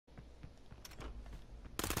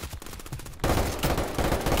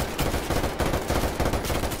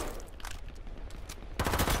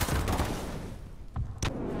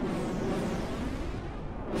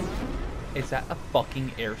Is that a fucking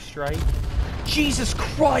airstrike? Jesus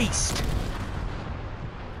Christ!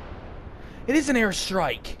 It is an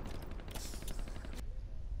airstrike!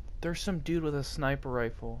 There's some dude with a sniper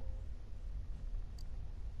rifle.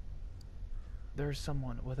 There's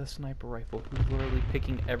someone with a sniper rifle who's literally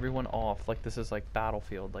picking everyone off like this is like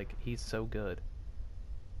Battlefield. Like, he's so good.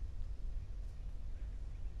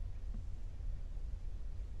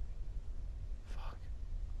 Fuck.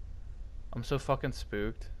 I'm so fucking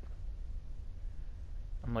spooked.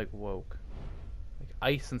 I'm like woke. Like,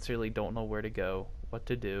 I sincerely don't know where to go, what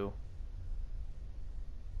to do.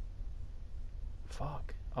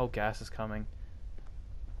 Fuck. Oh, gas is coming.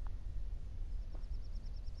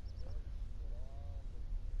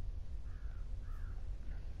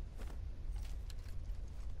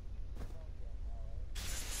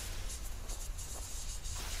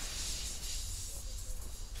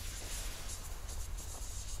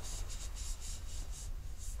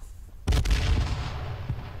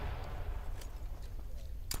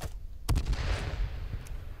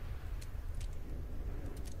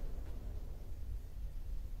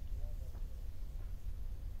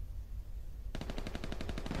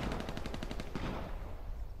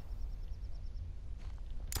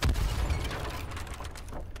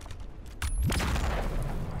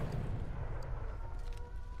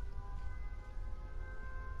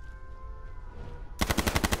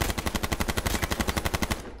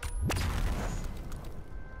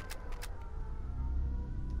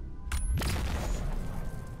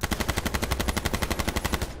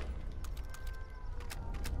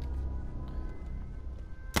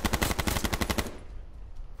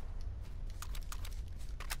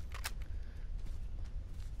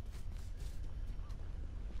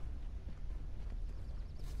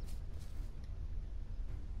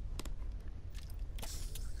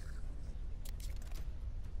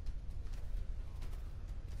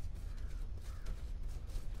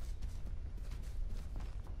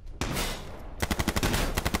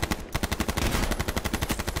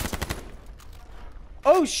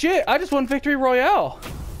 Oh shit, I just won Victory Royale.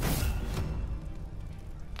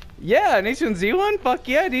 Yeah, an H1Z1? Fuck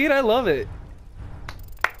yeah, dude, I love it.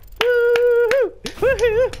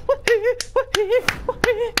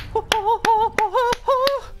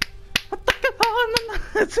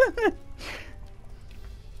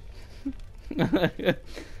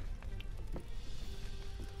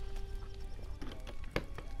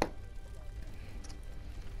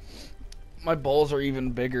 My balls are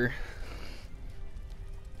even bigger.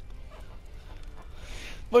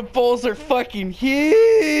 My balls are fucking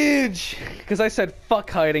huge! Because I said fuck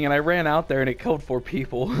hiding and I ran out there and it killed 4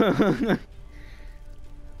 people.